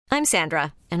I'm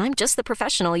Sandra, and I'm just the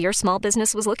professional your small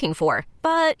business was looking for.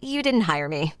 But you didn't hire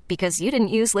me because you didn't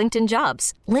use LinkedIn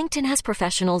Jobs. LinkedIn has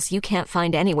professionals you can't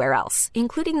find anywhere else,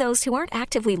 including those who aren't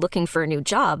actively looking for a new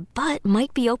job, but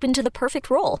might be open to the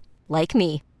perfect role, like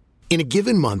me. In a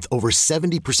given month, over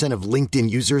 70% of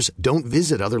LinkedIn users don't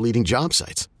visit other leading job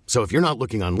sites. So if you're not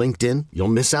looking on LinkedIn, you'll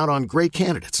miss out on great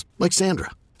candidates like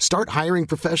Sandra. Start hiring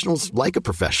professionals like a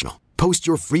professional. Post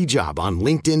your free job on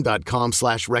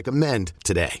linkedin.com/recommend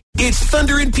today. It's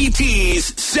Thunder and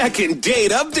PT's second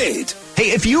date update. Hey,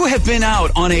 if you have been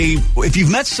out if you've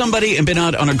met somebody and been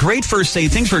out on a great first date,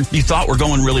 things you thought were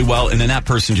going really well, and then that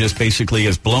person just basically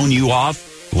has blown you off,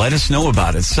 let us know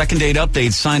about it. Second date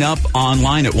update. Sign up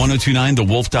online at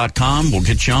 1029thewolf.com. We'll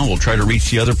get you on. We'll try to reach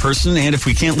the other person. And if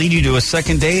we can't lead you to a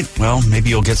second date, well, maybe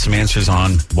you'll get some answers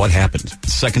on what happened.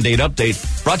 Second date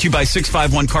update brought to you by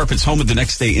 651 Carpets, home of the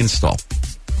next day install.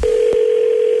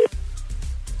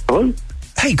 Hello?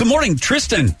 Hey, good morning,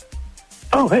 Tristan.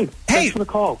 Oh, hey. Thanks for the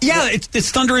call. Yeah,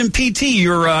 it's Thunder and PT.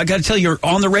 I got to tell you, you're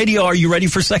on the radio. Are you ready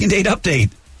for second date update?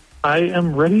 I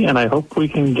am ready, and I hope we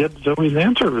can get Zoe's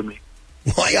answer with me.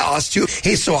 Well, yeah, us too.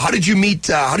 Hey, so how did you meet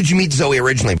Zoe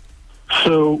originally?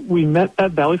 So we met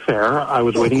at Valley Fair. I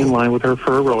was waiting in line with her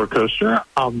for a roller coaster.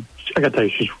 I got to tell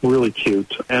you, she's really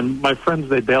cute. And my friends,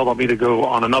 they bailed on me to go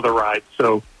on another ride.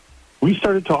 So we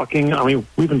started talking. I mean,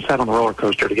 we even sat on the roller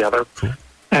coaster together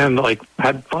and,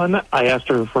 had fun. I asked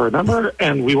her for a number,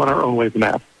 and we went our own ways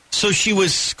now. So she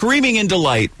was screaming in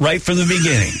delight right from the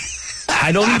beginning.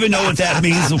 I don't even know what that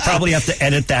means. We'll probably have to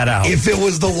edit that out. If it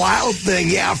was the wild thing,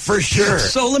 yeah, for sure.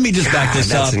 So let me just back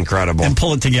this up. That's incredible. And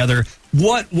pull it together.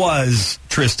 What was,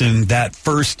 Tristan, that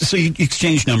first... So you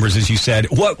exchanged numbers, as you said.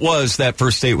 What was that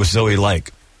first date with Zoe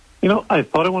like? I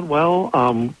thought it went well.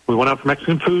 We went out for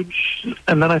Mexican food,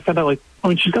 and then I found out,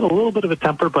 she's got a little bit of a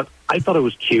temper, but I thought it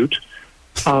was cute.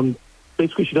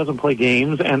 Basically, she doesn't play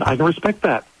games, and I can respect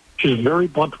that. She's very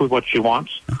blunt with what she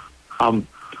wants.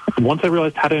 Once I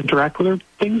realized how to interact with her,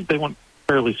 they went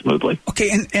fairly smoothly. Okay,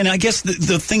 and I guess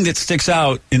the thing that sticks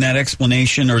out in that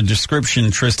explanation or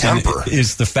description, Tristan,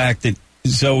 is the fact that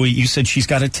Zoe, you said she's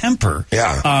got a temper.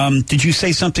 Yeah. Did you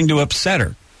say something to upset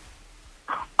her?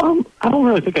 I don't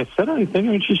really think I said anything.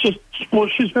 I mean,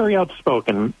 she's very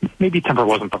outspoken. Maybe temper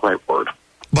wasn't the right word.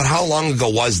 But how long ago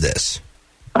was this?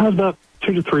 About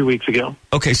 2 to 3 weeks ago.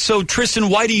 Okay, so Tristan,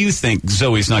 why do you think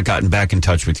Zoe's not gotten back in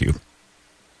touch with you?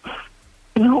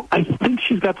 I think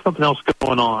she's got something else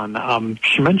going on.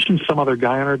 She mentioned some other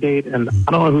guy on her date, and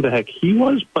I don't know who the heck he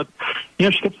was, but, she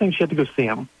kept saying she had to go see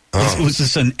him. Oh. Was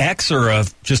this an ex or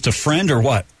just a friend or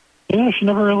what? Yeah, she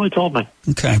never really told me.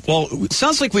 Okay. Well, it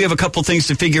sounds like we have a couple things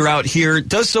to figure out here.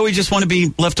 Does Zoe just want to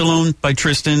be left alone by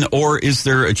Tristan, or is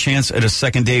there a chance at a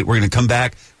second date? We're going to come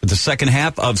back with the second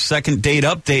half of Second Date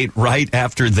Update right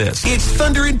after this. It's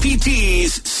Thunder and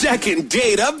PT's second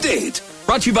date update.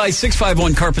 Brought to you by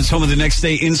 651 Carpets, home of the next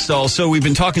day install. So we've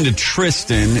been talking to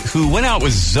Tristan, who went out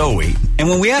with Zoe. And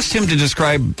when we asked him to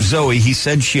describe Zoe, he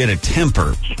said she had a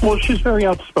temper. Well, she's very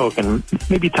outspoken.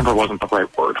 Maybe temper wasn't the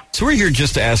right word. So we're here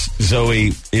just to ask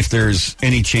Zoe if there's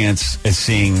any chance of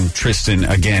seeing Tristan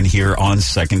again here on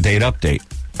Second Date Update.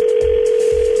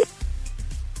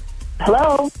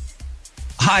 Hello.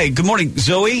 Hi, good morning,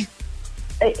 Zoe.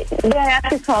 Did I ask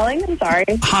who's calling? I'm sorry.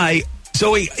 Hi,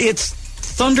 Zoe. It's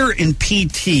Thunder and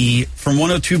PT from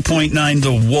 102.9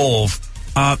 The Wolf.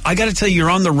 I got to tell you, you're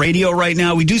on the radio right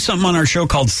now. We do something on our show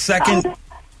called Second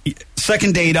Date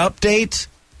Update.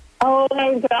 Oh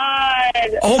my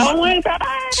God! Oh my God!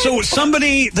 So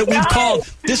somebody that we've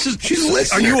called. She's a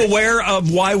listener. Are you aware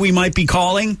of why we might be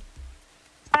calling?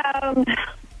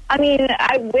 I mean,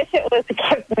 I wish it was to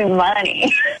give me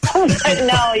money, but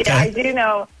no. Yeah, I do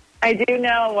know. I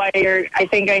know why I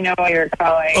think I know why you're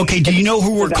calling. Okay, do you know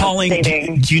who we're calling?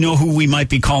 Do you know who we might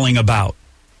be calling about?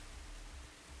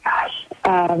 Gosh,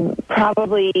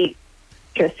 probably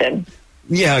Tristan.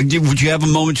 Yeah, would you have a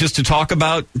moment just to talk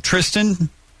about Tristan?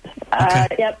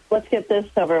 Okay. Yep, let's get this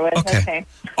over with. Okay.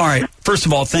 All right. First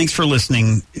of all, thanks for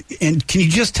listening. And can you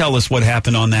just tell us what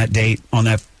happened on that date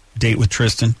with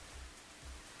Tristan?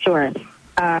 Sure.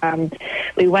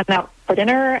 We went out for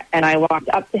dinner, and I walked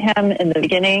up to him in the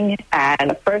beginning, and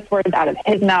the first words out of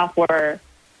his mouth were,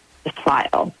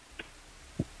 smile.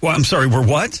 Well, I'm sorry, were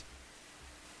what?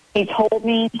 He told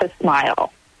me to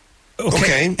smile.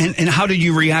 Okay. And how did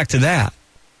you react to that?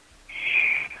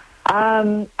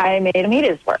 I made him eat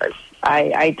his words.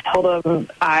 I told him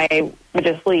I would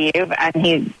just leave,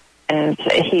 and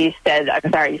he said,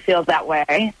 "I'm sorry, you feel that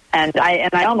way," and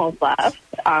I almost left.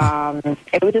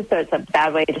 It was just a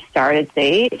bad way to start a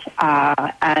date.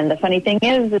 And the funny thing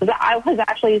is I was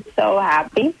actually so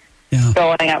happy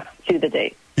going up to the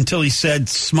date. until he said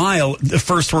smile, the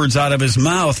first words out of his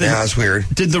mouth. Yeah, that's weird.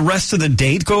 Did the rest of the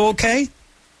date go okay?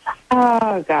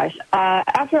 Oh, gosh.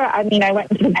 I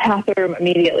went into the bathroom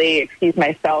immediately, excused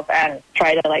myself, and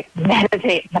tried to,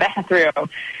 meditate in the bathroom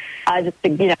just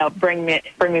to, bring me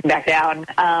back down.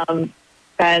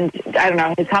 And I don't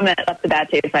know, his comment left a bad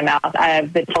taste in my mouth.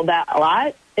 I've been told that a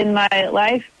lot in my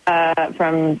life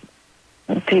from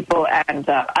people, and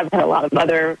I've heard a lot of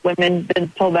other women been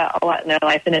told that a lot in their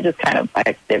life, and it just kind of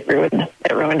it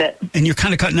ruined it. And you're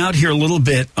kind of cutting out here a little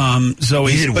bit,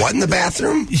 Zoe. You did what in the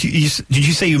bathroom? Did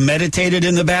you say you meditated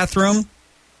in the bathroom?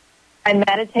 I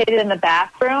meditated in the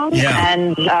bathroom,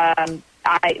 and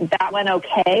that went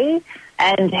okay.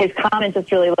 And his comment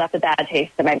just really left a bad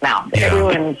taste in my mouth. It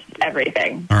ruined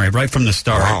everything. All right, right from the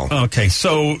start. Wow. Okay,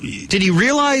 so did he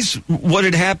realize what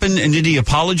had happened, and did he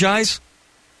apologize?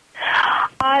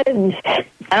 I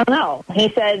don't know. He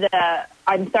said,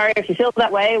 I'm sorry if you feel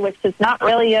that way, which is not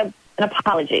really an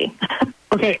apology.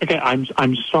 Okay,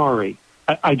 I'm sorry.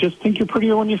 I just think you're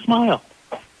prettier when you smile.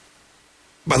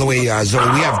 By the way, Zoe,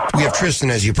 we have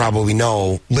Tristan, as you probably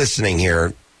know, listening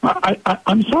here.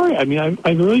 I'm sorry. I mean,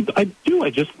 I really do.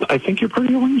 I think you're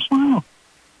prettier when you smile.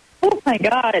 Oh my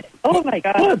God.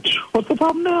 What's the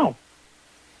problem now?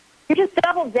 You just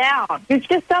doubled down. You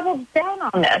just doubled down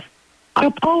on this. I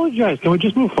apologize. Can we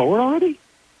just move forward already?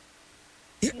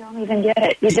 You don't even get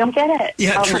it. You don't get it.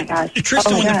 Yeah, oh my gosh.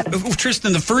 Tristan,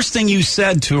 Tristan, the first thing you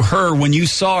said to her when you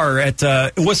saw her at,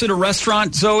 was it a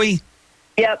restaurant, Zoe?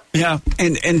 Yep. Yeah,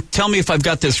 and tell me if I've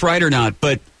got this right or not,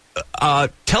 but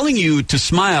telling you to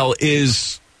smile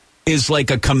is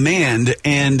like a command,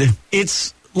 and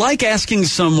it's like asking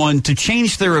someone to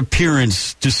change their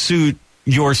appearance to suit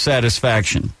your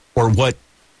satisfaction or what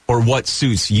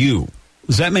suits you.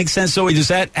 Does that make sense, Zoe? Is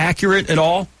that accurate at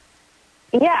all?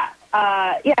 Yeah.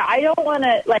 I don't want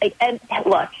to and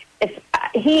look,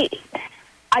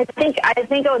 I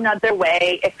think another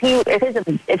way, if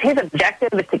his objective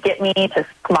is to get me to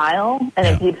smile, and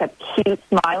if he's a cute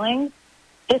smiling,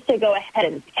 just to go ahead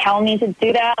and tell me to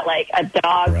do that, like a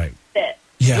dog sit,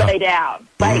 lay down.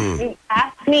 You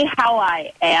ask me how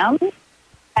I am,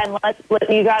 and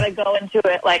you got to go into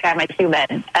it like I'm a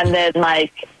human, and then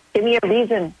give me a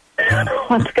reason.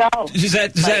 Let's go. Does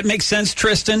that make sense,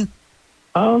 Tristan?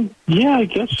 Yeah, I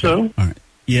guess so. All right.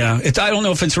 Yeah, I don't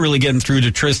know if it's really getting through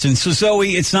to Tristan. So,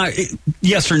 Zoe, it's not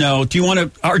yes or no. Do you want to?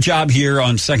 Our job here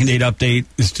on Second Date Update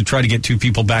is to try to get two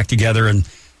people back together. And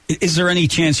is there any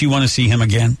chance you want to see him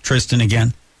again, Tristan,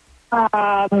 again?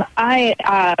 I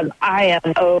am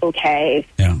okay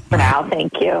for now.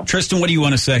 Thank you, Tristan. What do you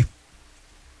want to say?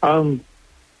 Sorry,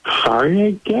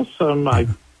 I guess.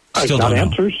 I got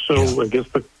answers, so I guess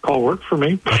the call worked for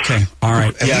me. Okay, all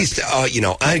right. At least,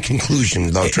 in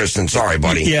conclusion, though, Tristan, sorry,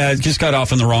 buddy. Yeah, just got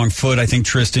off on the wrong foot. I think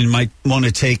Tristan might want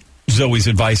to take Zoe's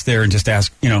advice there and just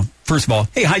ask, first of all,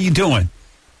 hey, how you doing?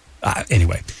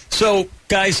 Anyway, so,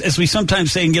 guys, as we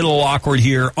sometimes say and get a little awkward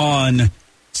here on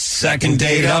Second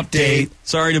Date Update.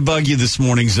 Sorry to bug you this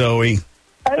morning, Zoe.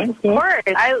 Of course.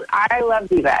 I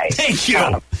love you guys. Thank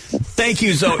you. Thank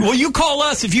you, Zoe. Well, you call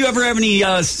us if you ever have any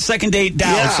second date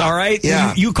doubts, all right?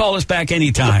 Yeah. You call us back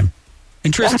anytime.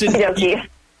 And Tristan,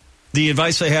 the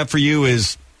advice I have for you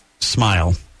is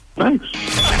smile. Thanks.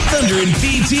 Thunder and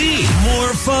PT.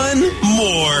 More fun,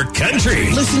 more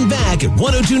country. Listen back at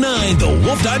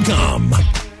 1029thewolf.com.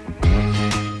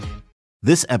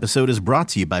 This episode is brought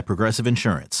to you by Progressive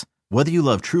Insurance. Whether you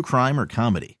love true crime or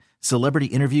comedy, celebrity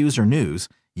interviews or news,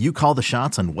 you call the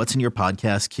shots on what's in your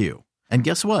podcast queue. And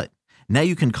guess what? Now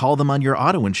you can call them on your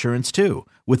auto insurance too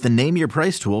with the Name Your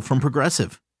Price tool from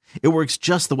Progressive. It works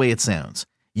just the way it sounds.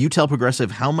 You tell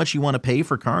Progressive how much you want to pay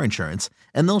for car insurance,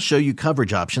 and they'll show you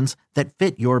coverage options that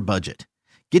fit your budget.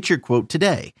 Get your quote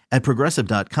today at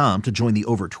Progressive.com to join the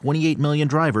over 28 million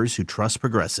drivers who trust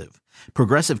Progressive.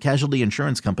 Progressive Casualty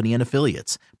Insurance Company and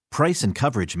Affiliates. Price and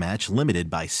coverage match limited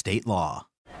by state law.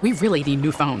 We really need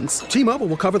new phones. T-Mobile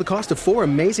will cover the cost of 4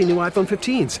 amazing new iPhone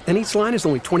 15s, and each line is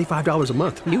only $25 a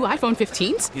month. New iPhone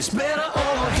 15s? It's better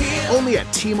over here. Only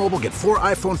at T-Mobile, get 4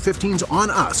 iPhone 15s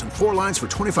on us and 4 lines for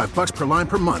 $25 per line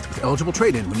per month with eligible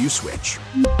trade-in when you switch.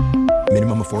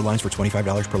 Minimum of 4 lines for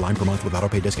 $25 per line per month with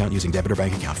autopay discount using debit or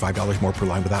bank account. $5 more per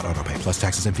line without autopay, plus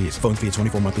taxes and fees. Phone fee at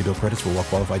 24 monthly bill credits for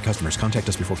well-qualified customers. Contact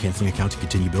us before canceling account to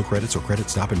continue bill credits or credit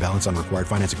stop and balance on required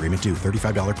finance agreement due.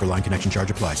 $35 per line connection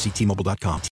charge applies. See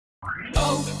T-Mobile.com.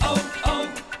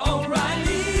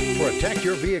 O'Reilly. For a Protect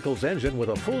your vehicle's engine with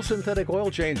a full synthetic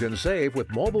oil change and save with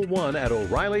Mobil 1 at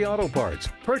O'Reilly Auto Parts.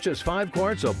 Purchase 5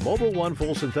 quarts of Mobil 1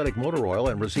 full synthetic motor oil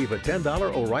and receive a $10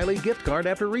 O'Reilly gift card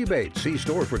after rebate. See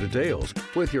store for details.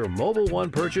 With your Mobil 1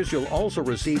 purchase, you'll also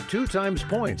receive 2 times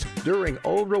points during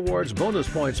O Rewards Bonus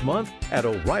Points Month at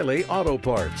O'Reilly Auto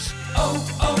Parts.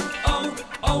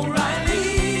 O'Reilly.